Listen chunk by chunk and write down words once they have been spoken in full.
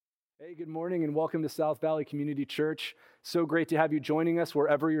Hey, good morning and welcome to South Valley Community Church. So great to have you joining us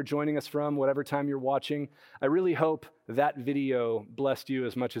wherever you're joining us from, whatever time you're watching. I really hope that video blessed you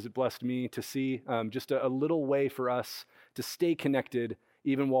as much as it blessed me to see just a little way for us to stay connected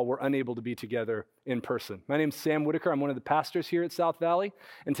even while we're unable to be together in person. My name's Sam Whittaker. I'm one of the pastors here at South Valley.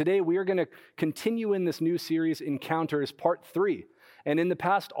 And today we are going to continue in this new series, Encounters Part 3. And in the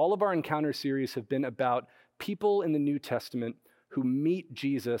past, all of our Encounter series have been about people in the New Testament who meet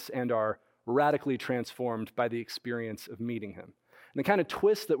Jesus and are radically transformed by the experience of meeting him. And the kind of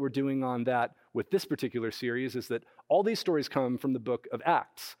twist that we're doing on that with this particular series is that all these stories come from the book of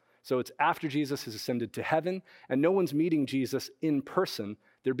Acts. So it's after Jesus has ascended to heaven, and no one's meeting Jesus in person.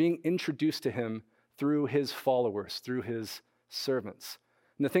 They're being introduced to him through his followers, through his servants.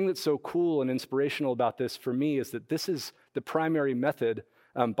 And the thing that's so cool and inspirational about this for me is that this is the primary method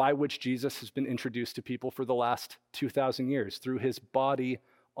by which Jesus has been introduced to people for the last 2,000 years, through his body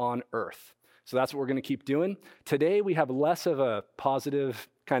on earth. So that's what we're going to keep doing. Today, we have less of a positive,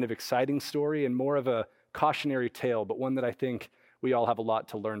 kind of exciting story and more of a cautionary tale, but one that I think we all have a lot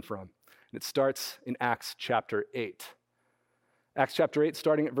to learn from. And it starts in Acts chapter 8. Acts chapter 8,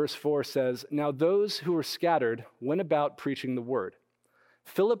 starting at verse 4, says, "Now those who were scattered went about preaching the word.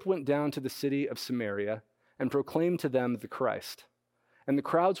 Philip went down to the city of Samaria and proclaimed to them the Christ. And the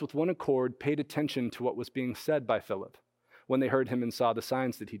crowds with one accord paid attention to what was being said by Philip when they heard him and saw the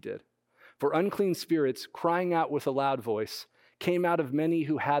signs that he did. For unclean spirits, crying out with a loud voice, came out of many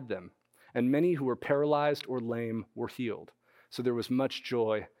who had them, and many who were paralyzed or lame were healed. So there was much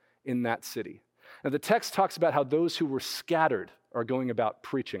joy in that city." Now the text talks about how those who were scattered are going about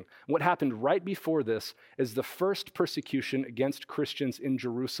preaching. What happened right before this is the first persecution against Christians in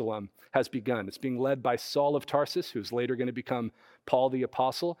Jerusalem has begun. It's being led by Saul of Tarsus, who's later going to become Paul the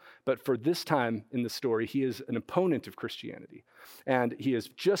Apostle. But for this time in the story, he is an opponent of Christianity. And he has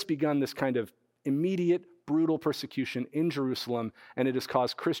just begun this kind of immediate, brutal persecution in Jerusalem, and it has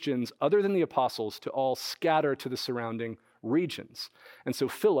caused Christians, other than the apostles, to all scatter to the surrounding regions. And so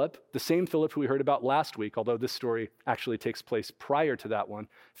Philip, the same Philip who we heard about last week, although this story actually takes place prior to that one,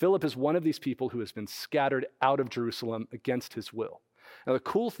 Philip is one of these people who has been scattered out of Jerusalem against his will. Now the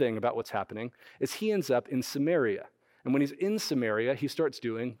cool thing about what's happening is he ends up in Samaria. And when he's in Samaria, he starts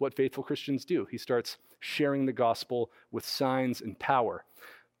doing what faithful Christians do. He starts sharing the gospel with signs and power.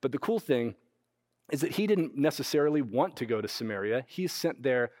 But the cool thing is that he didn't necessarily want to go to Samaria. He's sent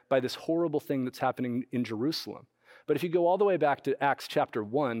there by this horrible thing that's happening in Jerusalem. But if you go all the way back to Acts chapter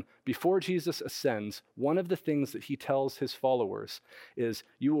 1, before Jesus ascends, one of the things that he tells his followers is,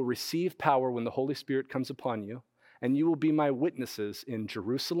 "You will receive power when the Holy Spirit comes upon you, and you will be my witnesses in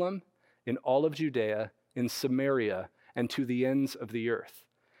Jerusalem, in all of Judea, in Samaria, and to the ends of the earth."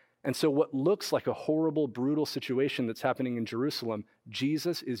 And so what looks like a horrible, brutal situation that's happening in Jerusalem,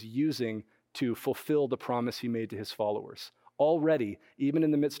 Jesus is using to fulfill the promise he made to his followers. Already, even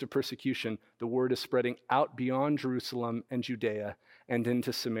in the midst of persecution, the word is spreading out beyond Jerusalem and Judea and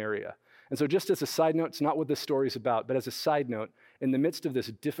into Samaria. And so just as a side note, it's not what this story is about, but as a side note, in the midst of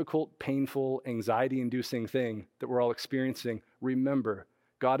this difficult, painful, anxiety-inducing thing that we're all experiencing, remember,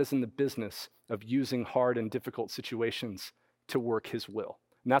 God is in the business of using hard and difficult situations to work his will.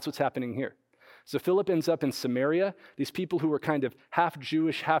 And that's what's happening here. So Philip ends up in Samaria, these people who are kind of half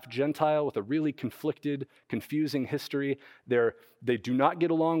Jewish, half Gentile with a really conflicted, confusing history. They do not get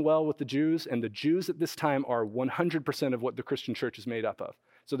along well with the Jews, and the Jews at this time are 100% of what the Christian church is made up of.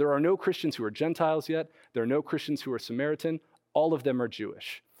 So there are no Christians who are Gentiles yet. There are no Christians who are Samaritan. All of them are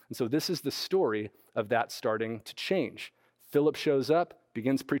Jewish. And so this is the story of that starting to change. Philip shows up,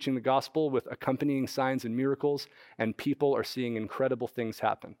 begins preaching the gospel with accompanying signs and miracles, and people are seeing incredible things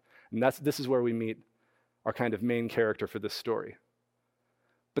happen. And this is where we meet our kind of main character for this story.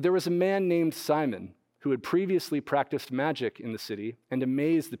 But there was a man named Simon who had previously practiced magic in the city and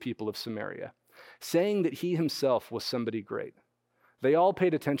amazed the people of Samaria, saying that he himself was somebody great. They all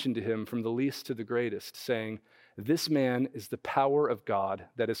paid attention to him from the least to the greatest, saying, "This man is the power of God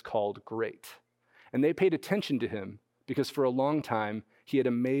that is called great." And they paid attention to him because for a long time he had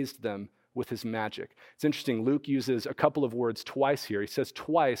amazed them with his magic. It's interesting, Luke uses a couple of words twice here. He says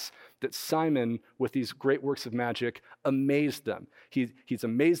twice that Simon, with these great works of magic, amazed them. He's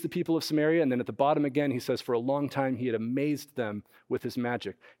amazed the people of Samaria, and then at the bottom again, he says for a long time he had amazed them with his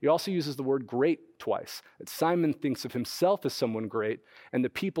magic. He also uses the word great twice. That Simon thinks of himself as someone great, and the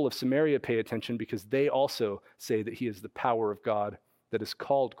people of Samaria pay attention because they also say that he is the power of God that is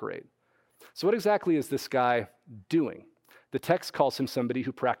called great. So what exactly is this guy doing? The text calls him somebody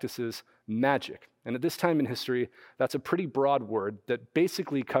who practices magic. And at this time in history, that's a pretty broad word that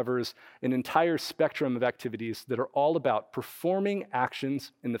basically covers an entire spectrum of activities that are all about performing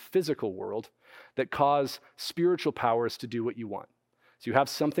actions in the physical world that cause spiritual powers to do what you want. So you have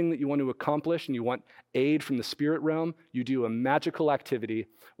something that you want to accomplish and you want aid from the spirit realm, you do a magical activity,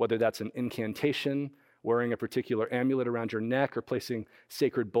 whether that's an incantation, wearing a particular amulet around your neck, or placing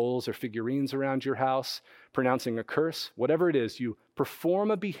sacred bowls or figurines around your house, pronouncing a curse, whatever it is, you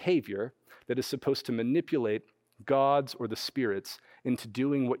perform a behavior that is supposed to manipulate gods or the spirits into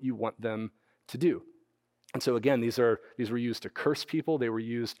doing what you want them to do. And so again, these were used to curse people. They were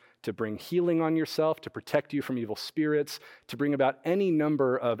used to bring healing on yourself, to protect you from evil spirits, to bring about any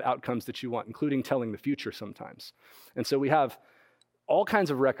number of outcomes that you want, including telling the future sometimes. And so we have all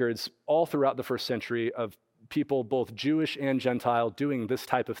kinds of records all throughout the first century of people, both Jewish and Gentile, doing this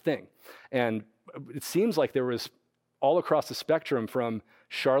type of thing. And it seems like there was all across the spectrum, from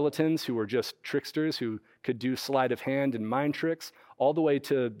charlatans who were just tricksters who could do sleight of hand and mind tricks, all the way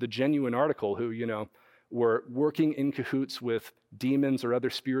to the genuine article who, were working in cahoots with demons or other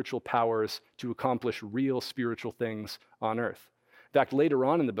spiritual powers to accomplish real spiritual things on earth. In fact, later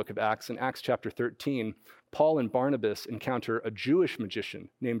on in the book of Acts, in Acts chapter 13, Paul and Barnabas encounter a Jewish magician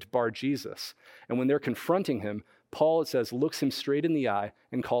named Bar-Jesus. And when they're confronting him, Paul, it says, looks him straight in the eye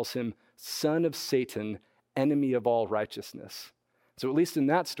and calls him son of Satan, enemy of all righteousness. So at least in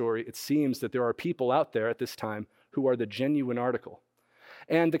that story, it seems that there are people out there at this time who are the genuine article.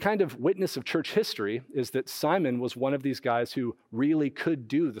 And the kind of witness of church history is that Simon was one of these guys who really could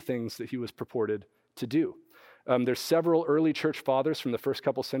do the things that he was purported to do. There's several early church fathers from the first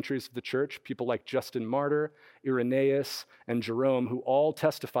couple centuries of the church, people like Justin Martyr, Irenaeus, and Jerome, who all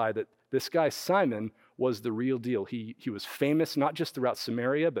testify that this guy Simon was the real deal. He was famous not just throughout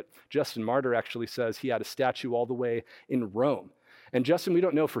Samaria, but Justin Martyr actually says he had a statue all the way in Rome. And Justin, we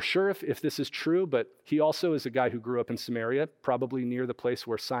don't know for sure if this is true, but he also is a guy who grew up in Samaria, probably near the place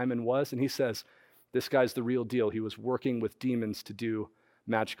where Simon was, and he says, this guy's the real deal. He was working with demons to do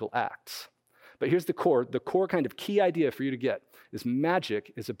magical acts. But here's the core kind of key idea for you to get is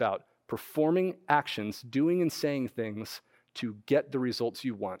magic is about performing actions, doing and saying things to get the results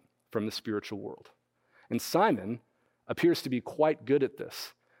you want from the spiritual world. And Simon appears to be quite good at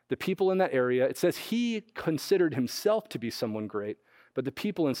this. The people in that area, it says he considered himself to be someone great, but the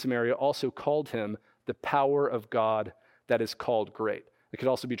people in Samaria also called him the power of God that is called great. It could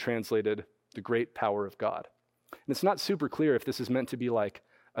also be translated the great power of God. And it's not super clear if this is meant to be like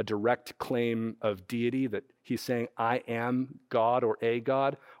a direct claim of deity, that he's saying, I am God or a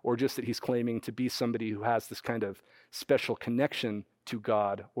God, or just that he's claiming to be somebody who has this kind of special connection to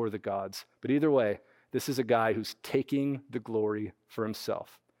God or the gods. But either way, this is a guy who's taking the glory for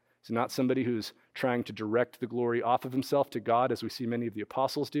himself. He's not somebody who's trying to direct the glory off of himself to God, as we see many of the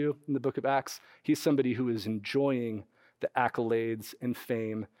apostles do in the book of Acts. He's somebody who is enjoying the accolades and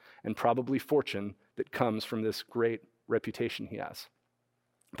fame and probably fortune that comes from this great reputation he has.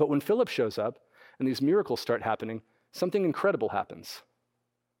 But when Philip shows up and these miracles start happening, something incredible happens.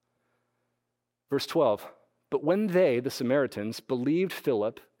 Verse 12, but when they, the Samaritans, believed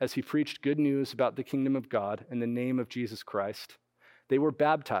Philip as he preached good news about the kingdom of God in the name of Jesus Christ, they were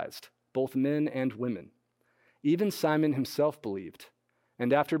baptized, both men and women. Even Simon himself believed,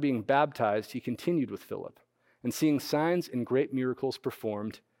 and after being baptized, he continued with Philip. And seeing signs and great miracles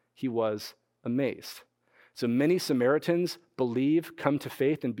performed, he was amazed. So many Samaritans believe, come to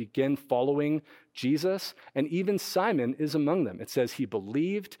faith, and begin following Jesus, and even Simon is among them. It says he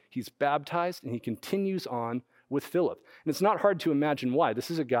believed, he's baptized, and he continues on with Philip. And it's not hard to imagine why. This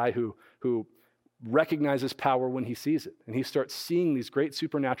is a guy who recognizes power when he sees it, and he starts seeing these great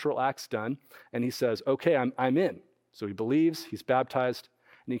supernatural acts done, and he says, okay, I'm in. So he believes, he's baptized,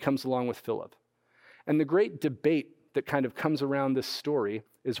 and he comes along with Philip. And the great debate that kind of comes around this story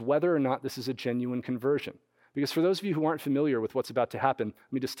is whether or not this is a genuine conversion. Because for those of you who aren't familiar with what's about to happen,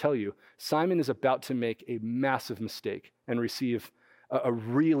 let me just tell you, Simon is about to make a massive mistake and receive a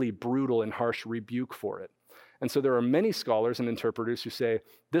really brutal and harsh rebuke for it. And so there are many scholars and interpreters who say,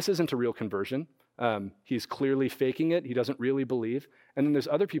 this isn't a real conversion. He's clearly faking it. He doesn't really believe. And then there's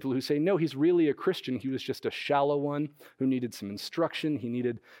other people who say, no, he's really a Christian. He was just a shallow one who needed some instruction. He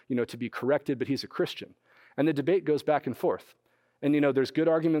needed, to be corrected, but he's a Christian. And the debate goes back and forth. And, there's good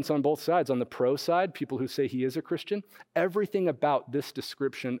arguments on both sides. On the pro side, people who say he is a Christian, everything about this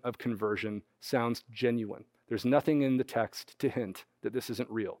description of conversion sounds genuine. There's nothing in the text to hint that this isn't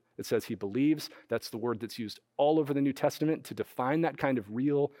real. It says he believes. That's the word that's used all over the New Testament to define that kind of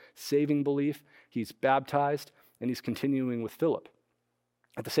real saving belief. He's baptized, and he's continuing with Philip.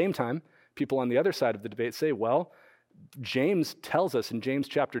 At the same time, people on the other side of the debate say, well, James tells us in James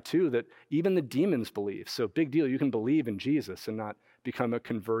chapter 2 that even the demons believe. So big deal, you can believe in Jesus and not become a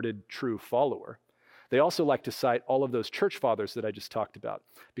converted true follower. They also like to cite all of those church fathers that I just talked about,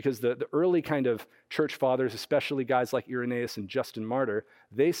 because the early kind of church fathers, especially guys like Irenaeus and Justin Martyr,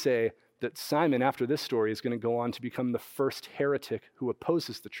 they say that Simon, after this story, is going to go on to become the first heretic who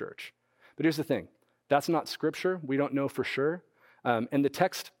opposes the church. But here's the thing, that's not scripture. We don't know for sure. And the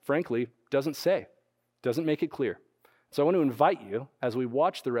text, frankly, doesn't make it clear. So I want to invite you, as we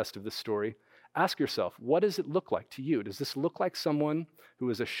watch the rest of this story, ask yourself, what does it look like to you? Does this look like someone who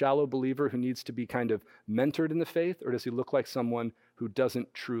is a shallow believer who needs to be kind of mentored in the faith, or does he look like someone who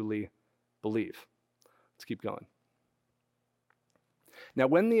doesn't truly believe? Let's keep going. Now,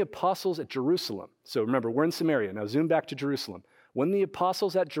 when the apostles at Jerusalem, so remember, we're in Samaria, now zoom back to Jerusalem. When the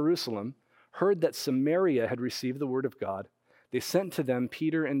apostles at Jerusalem heard that Samaria had received the word of God, they sent to them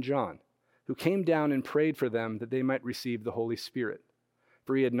Peter and John, who came down and prayed for them that they might receive the Holy Spirit.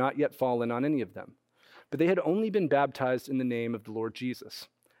 For he had not yet fallen on any of them, but they had only been baptized in the name of the Lord Jesus.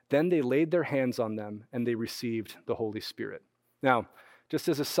 Then they laid their hands on them, and they received the Holy Spirit. Now, just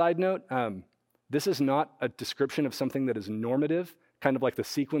as a side note, this is not a description of something that is normative, kind of like the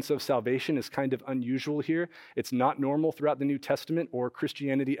sequence of salvation is kind of unusual here. It's not normal throughout the New Testament or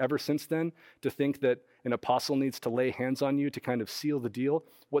Christianity ever since then to think that an apostle needs to lay hands on you to kind of seal the deal.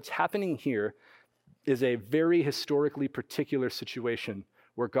 What's happening here is a very historically particular situation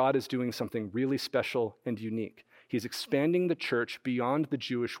where God is doing something really special and unique. He's expanding the church beyond the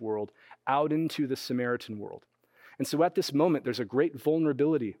Jewish world out into the Samaritan world. And so at this moment, there's a great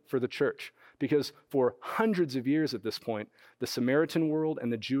vulnerability for the church, because for hundreds of years at this point, the Samaritan world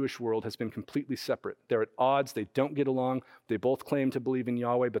and the Jewish world has been completely separate. They're at odds, they don't get along, they both claim to believe in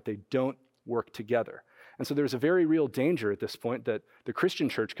Yahweh, but they don't work together. And so there's a very real danger at this point that the Christian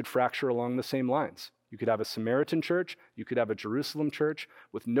church could fracture along the same lines. You could have a Samaritan church, you could have a Jerusalem church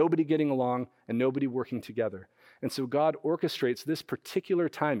with nobody getting along and nobody working together. And so God orchestrates this particular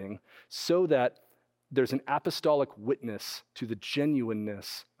timing so that there's an apostolic witness to the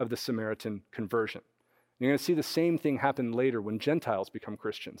genuineness of the Samaritan conversion. You're going to see the same thing happen later when Gentiles become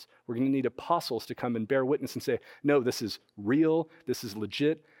Christians. We're going to need apostles to come and bear witness and say, no, this is real, this is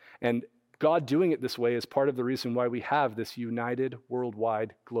legit. And God doing it this way is part of the reason why we have this united,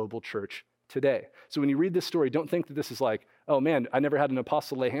 worldwide, global church today. So when you read this story, don't think that this is like, oh man, I never had an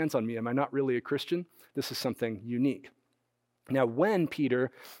apostle lay hands on me. Am I not really a Christian? This is something unique. Now, when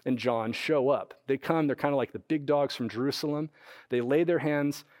Peter and John show up, they come, they're kind of like the big dogs from Jerusalem. They lay their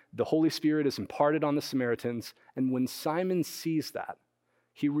hands, the Holy Spirit is imparted on the Samaritans, and when Simon sees that,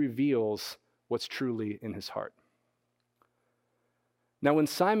 he reveals what's truly in his heart. Now, when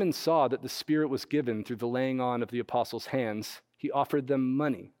Simon saw that the Spirit was given through the laying on of the apostles' hands, he offered them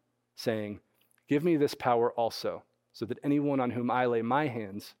money, saying, "Give me this power also, so that anyone on whom I lay my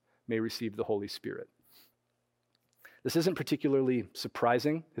hands may receive the Holy Spirit." This isn't particularly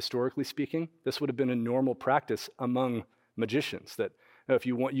surprising, historically speaking. This would have been a normal practice among magicians, that if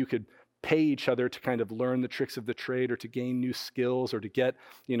you want, you could pay each other to kind of learn the tricks of the trade or to gain new skills or to get,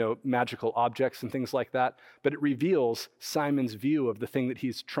 magical objects and things like that. But it reveals Simon's view of the thing that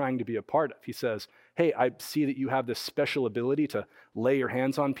he's trying to be a part of. He says, hey, I see that you have this special ability to lay your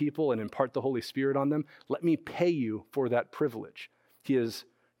hands on people and impart the Holy Spirit on them. Let me pay you for that privilege. He is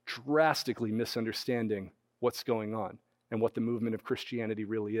drastically misunderstanding what's going on and what the movement of Christianity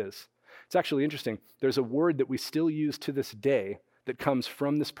really is. It's actually interesting. There's a word that we still use to this day that comes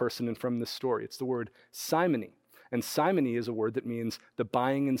from this person and from this story. It's the word simony. And simony is a word that means the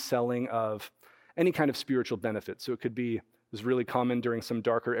buying and selling of any kind of spiritual benefit. So it was really common during some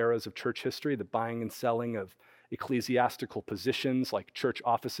darker eras of church history, the buying and selling of ecclesiastical positions like church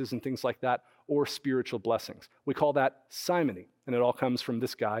offices and things like that, or spiritual blessings. We call that simony, and it all comes from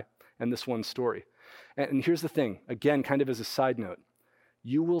this guy and this one story. And here's the thing, again, kind of as a side note,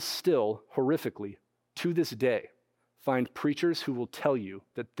 you will still horrifically, to this day, find preachers who will tell you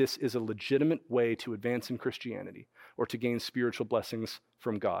that this is a legitimate way to advance in Christianity or to gain spiritual blessings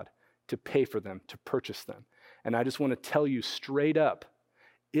from God, to pay for them, to purchase them. And I just want to tell you straight up,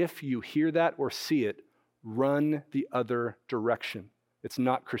 if you hear that or see it, run the other direction. It's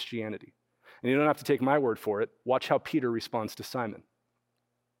not Christianity. And you don't have to take my word for it. Watch how Peter responds to Simon.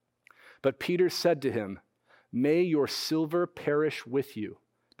 But Peter said to him, "May your silver perish with you,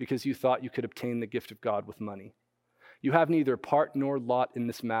 because you thought you could obtain the gift of God with money. You have neither part nor lot in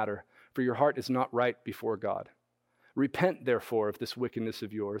this matter, for your heart is not right before God. Repent, therefore, of this wickedness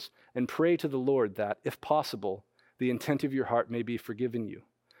of yours, and pray to the Lord that, if possible, the intent of your heart may be forgiven you.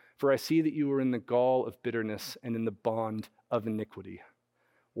 For I see that you are in the gall of bitterness and in the bond of iniquity."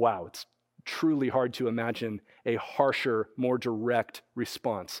 Wow, it's truly hard to imagine a harsher, more direct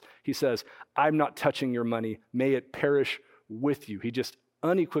response. He says, I'm not touching your money. May it perish with you. He just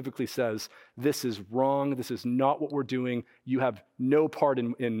unequivocally says, this is wrong. This is not what we're doing. You have no part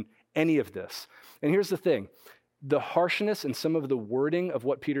in any of this. And here's the thing. The harshness and some of the wording of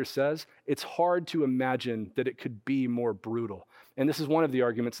what Peter says, it's hard to imagine that it could be more brutal. And this is one of the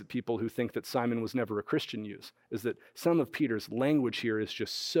arguments that people who think that Simon was never a Christian use, is that some of Peter's language here is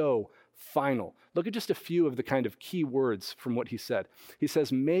just so final. Look at just a few of the kind of key words from what he said. He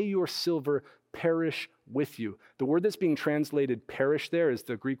says, may your silver perish with you. The word that's being translated perish there is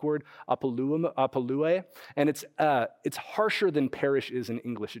the Greek word apolluē, and it's harsher than perish is in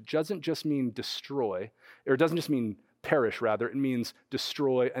English. It doesn't just mean destroy, or it doesn't just mean perish, rather. It means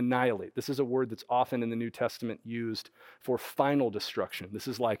destroy, annihilate. This is a word that's often in the New Testament used for final destruction. This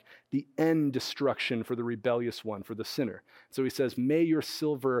is like the end destruction for the rebellious one, for the sinner. So he says, may your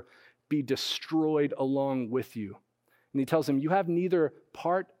silver be destroyed along with you. And he tells him, you have neither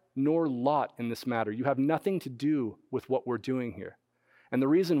part nor lot in this matter. You have nothing to do with what we're doing here. And the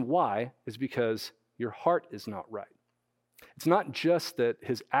reason why is because your heart is not right. It's not just that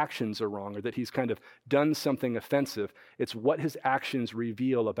his actions are wrong or that he's kind of done something offensive. It's what his actions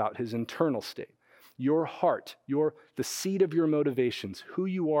reveal about his internal state. Your heart, the seed of your motivations, who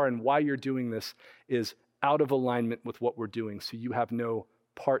you are and why you're doing this is out of alignment with what we're doing, so you have no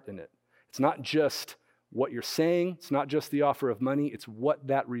part in it. It's not just what you're saying, it's not just the offer of money, it's what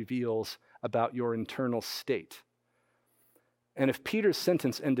that reveals about your internal state. And if Peter's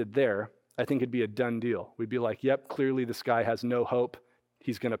sentence ended there, I think it'd be a done deal. We'd be like, yep, clearly this guy has no hope.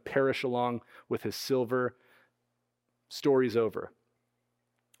 He's going to perish along with his silver. Story's over.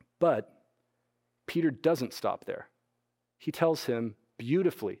 But Peter doesn't stop there. He tells him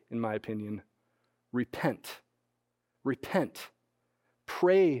beautifully, in my opinion, repent. Repent.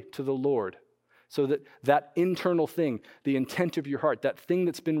 Pray to the Lord. So that internal thing, the intent of your heart, that thing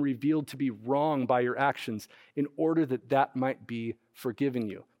that's been revealed to be wrong by your actions, in order that might be forgiven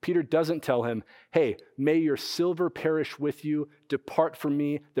you. Peter doesn't tell him, hey, may your silver perish with you, depart from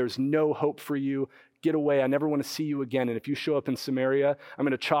me, there's no hope for you, get away, I never want to see you again, and if you show up in Samaria, I'm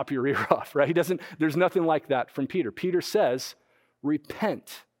going to chop your ear off, right? There's nothing like that from Peter. Peter says,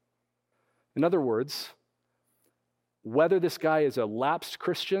 repent. In other words, whether this guy is a lapsed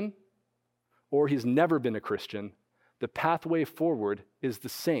Christian or he's never been a Christian, the pathway forward is the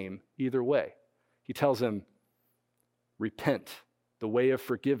same either way. He tells him, repent. The way of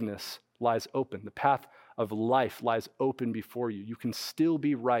forgiveness lies open. The path of life lies open before you. You can still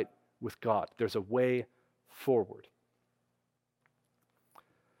be right with God. There's a way forward.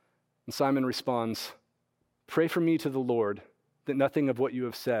 And Simon responds, pray for me to the Lord that nothing of what you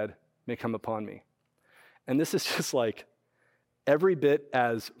have said may come upon me. And this is just like every bit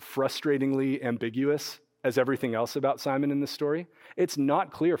as frustratingly ambiguous as everything else about Simon in this story. It's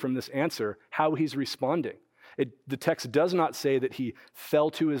not clear from this answer how he's responding. The text does not say that he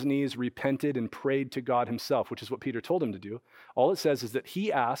fell to his knees, repented, and prayed to God himself, which is what Peter told him to do. All it says is that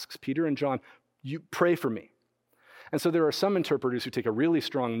he asks Peter and John, you pray for me. And so there are some interpreters who take a really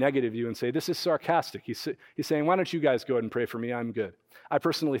strong negative view and say, this is sarcastic. He's saying, why don't you guys go ahead and pray for me? I'm good. I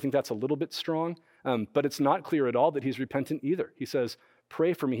personally think that's a little bit strong, but it's not clear at all that he's repentant either. He says,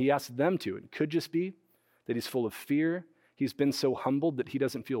 pray for me. He asks them to. It could just be that he's full of fear. He's been so humbled that he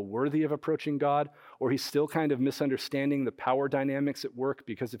doesn't feel worthy of approaching God, or he's still kind of misunderstanding the power dynamics at work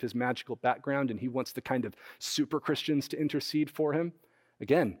because of his magical background, and he wants the kind of super Christians to intercede for him.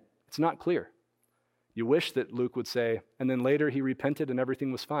 Again, it's not clear. You wish that Luke would say, and then later he repented and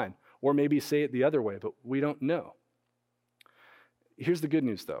everything was fine. Or maybe say it the other way, but we don't know. Here's the good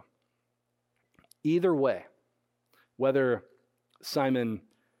news, though. Either way, whether Simon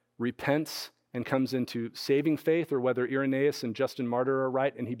repents and comes into saving faith, or whether Irenaeus and Justin Martyr are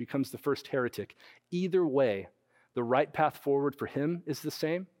right and he becomes the first heretic, either way, the right path forward for him is the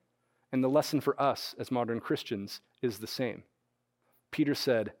same, and the lesson for us as modern Christians is the same. Peter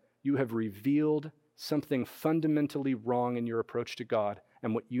said, you have revealed something fundamentally wrong in your approach to God,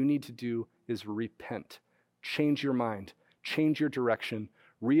 and what you need to do is repent. Change your mind, change your direction,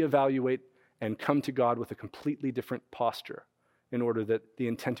 reevaluate, and come to God with a completely different posture in order that the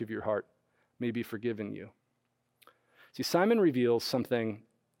intent of your heart may be forgiven you. See, Simon reveals something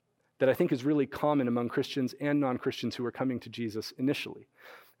that I think is really common among Christians and non-Christians who are coming to Jesus initially.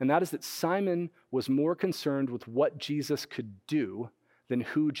 And that is that Simon was more concerned with what Jesus could do than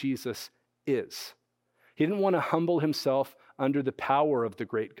who Jesus is. He didn't want to humble himself under the power of the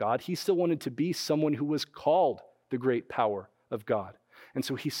great God. He still wanted to be someone who was called the great power of God. And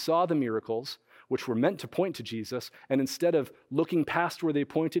so he saw the miracles which were meant to point to Jesus, and instead of looking past where they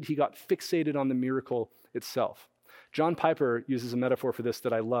pointed, he got fixated on the miracle itself. John Piper uses a metaphor for this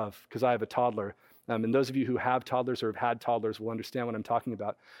that I love because I have a toddler. And those of you who have toddlers or have had toddlers will understand what I'm talking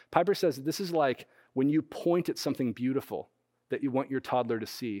about. Piper says that this is like when you point at something beautiful that you want your toddler to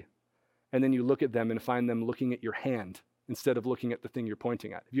see, and then you look at them and find them looking at your hand instead of looking at the thing you're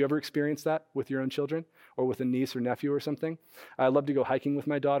pointing at. Have you ever experienced that with your own children or with a niece or nephew or something? I love to go hiking with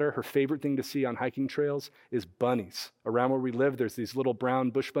my daughter. Her favorite thing to see on hiking trails is bunnies. Around where we live, there's these little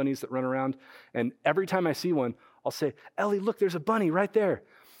brown bush bunnies that run around. And every time I see one, I'll say, Ellie, look, there's a bunny right there.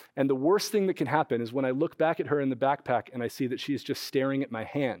 And the worst thing that can happen is when I look back at her in the backpack and I see that she's just staring at my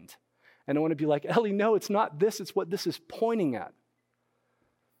hand. And I want to be like, Ellie, no, it's not this. It's what this is pointing at.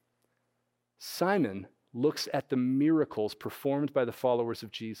 Simon looks at the miracles performed by the followers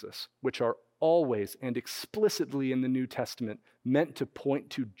of Jesus, which are always and explicitly in the New Testament meant to point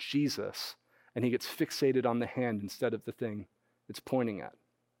to Jesus, and he gets fixated on the hand instead of the thing it's pointing at.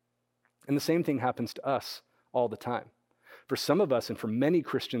 And the same thing happens to us all the time. For some of us and for many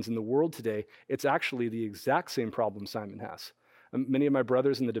Christians in the world today, it's actually the exact same problem Simon has. Many of my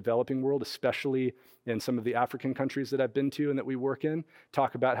brothers in the developing world, especially in some of the African countries that I've been to and that we work in,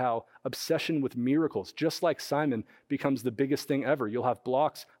 talk about how obsession with miracles, just like Simon, becomes the biggest thing ever. You'll have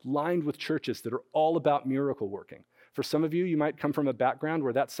blocks lined with churches that are all about miracle working. For some of you, you might come from a background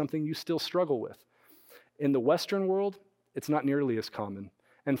where that's something you still struggle with. In the Western world, it's not nearly as common.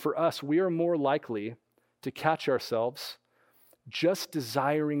 And for us, we are more likely to catch ourselves just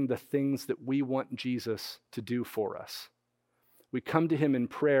desiring the things that we want Jesus to do for us. We come to him in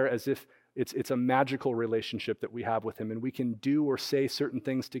prayer as if it's a magical relationship that we have with him, and we can do or say certain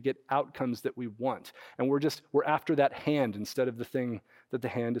things to get outcomes that we want. And we're after that hand instead of the thing that the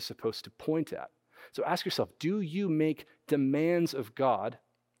hand is supposed to point at. So ask yourself, do you make demands of God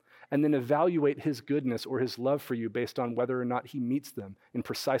and then evaluate his goodness or his love for you based on whether or not he meets them in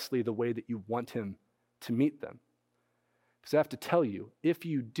precisely the way that you want him to meet them? Because I have to tell you, if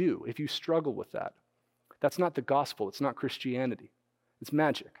you struggle with that, that's not the gospel. It's not Christianity. It's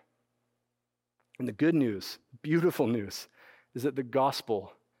magic. And the good news, beautiful news, is that the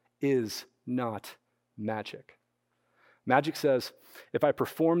gospel is not magic. Magic says, if I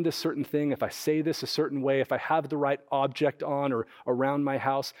perform this certain thing, if I say this a certain way, if I have the right object on or around my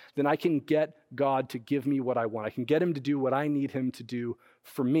house, then I can get God to give me what I want. I can get him to do what I need him to do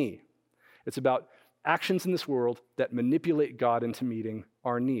for me. It's about actions in this world that manipulate God into meeting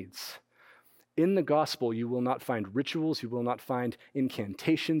our needs. In the gospel, you will not find rituals, you will not find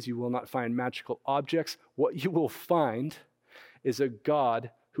incantations, you will not find magical objects. What you will find is a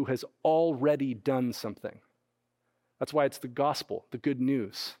God who has already done something. That's why it's the gospel, the good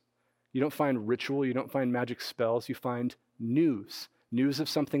news. You don't find ritual, you don't find magic spells, you find news of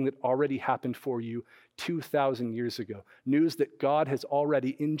something that already happened for you 2,000 years ago. News that God has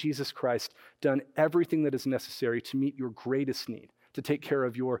already, in Jesus Christ, done everything that is necessary to meet your greatest need, to take care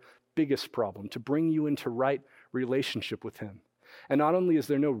of your biggest problem, to bring you into right relationship with him. And not only is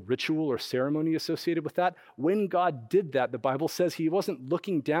there no ritual or ceremony associated with that, when God did that, the Bible says he wasn't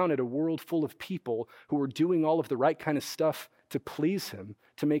looking down at a world full of people who were doing all of the right kind of stuff to please him,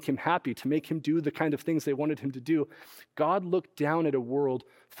 to make him happy, to make him do the kind of things they wanted him to do. God looked down at a world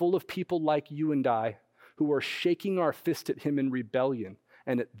full of people like you and I who are shaking our fist at him in rebellion.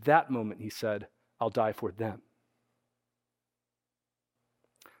 And at that moment, he said, I'll die for them.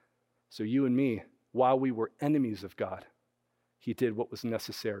 So you and me, while we were enemies of God, he did what was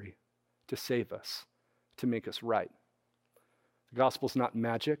necessary to save us, to make us right. The gospel's not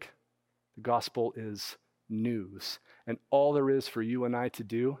magic. The gospel is news. And all there is for you and I to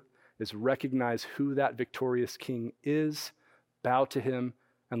do is recognize who that victorious king is, bow to him,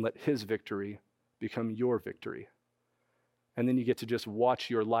 and let his victory become your victory. And then you get to just watch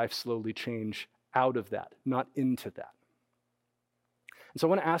your life slowly change out of that, not into that. And so I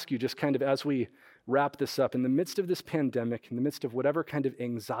want to ask you, just kind of as we wrap this up, in the midst of this pandemic, in the midst of whatever kind of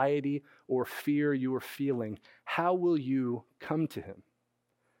anxiety or fear you are feeling, how will you come to him?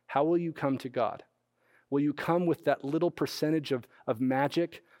 How will you come to God? Will you come with that little percentage of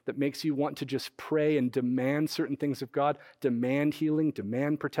magic that makes you want to just pray and demand certain things of God, demand healing,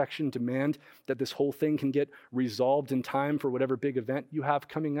 demand protection, demand that this whole thing can get resolved in time for whatever big event you have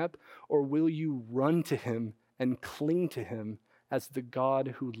coming up? Or will you run to him and cling to him as the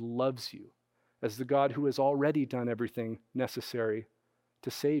God who loves you, as the God who has already done everything necessary to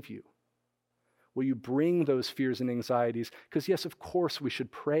save you? Will you bring those fears and anxieties? Because yes, of course, we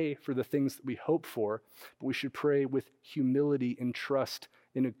should pray for the things that we hope for, but we should pray with humility and trust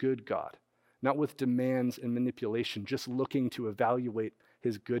in a good God, not with demands and manipulation, just looking to evaluate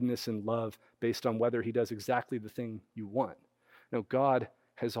his goodness and love based on whether he does exactly the thing you want. No, God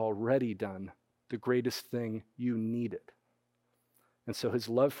has already done the greatest thing you needed. And so his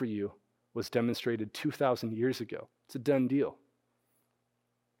love for you was demonstrated 2,000 years ago. It's a done deal.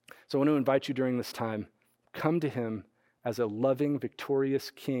 So I want to invite you during this time, come to him as a loving,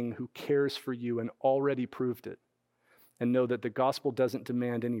 victorious king who cares for you and already proved it. And know that the gospel doesn't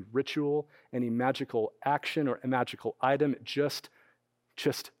demand any ritual, any magical action or a magical item, just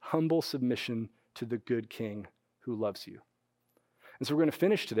humble submission to the good king who loves you. And so we're going to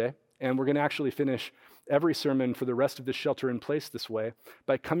finish today, and we're going to actually finish every sermon for the rest of the shelter in place this way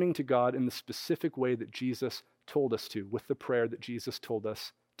by coming to God in the specific way that Jesus told us to, with the prayer that Jesus told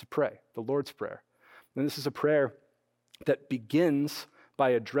us to pray, the Lord's Prayer. And this is a prayer that begins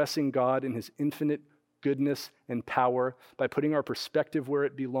by addressing God in his infinite goodness and power, by putting our perspective where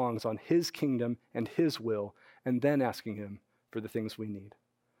it belongs on his kingdom and his will, and then asking him for the things we need.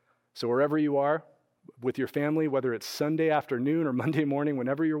 So wherever you are, with your family, whether it's Sunday afternoon or Monday morning,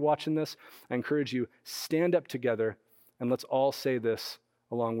 whenever you're watching this, I encourage you, stand up together and let's all say this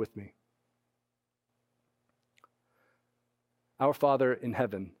along with me. Our Father in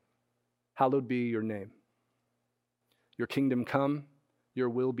heaven, hallowed be your name. Your kingdom come, your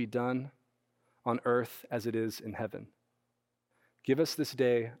will be done, on earth as it is in heaven. Give us this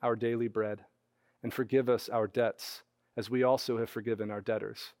day our daily bread, and forgive us our debts, as we also have forgiven our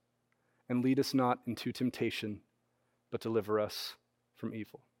debtors. And lead us not into temptation, but deliver us from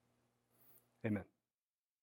evil. Amen.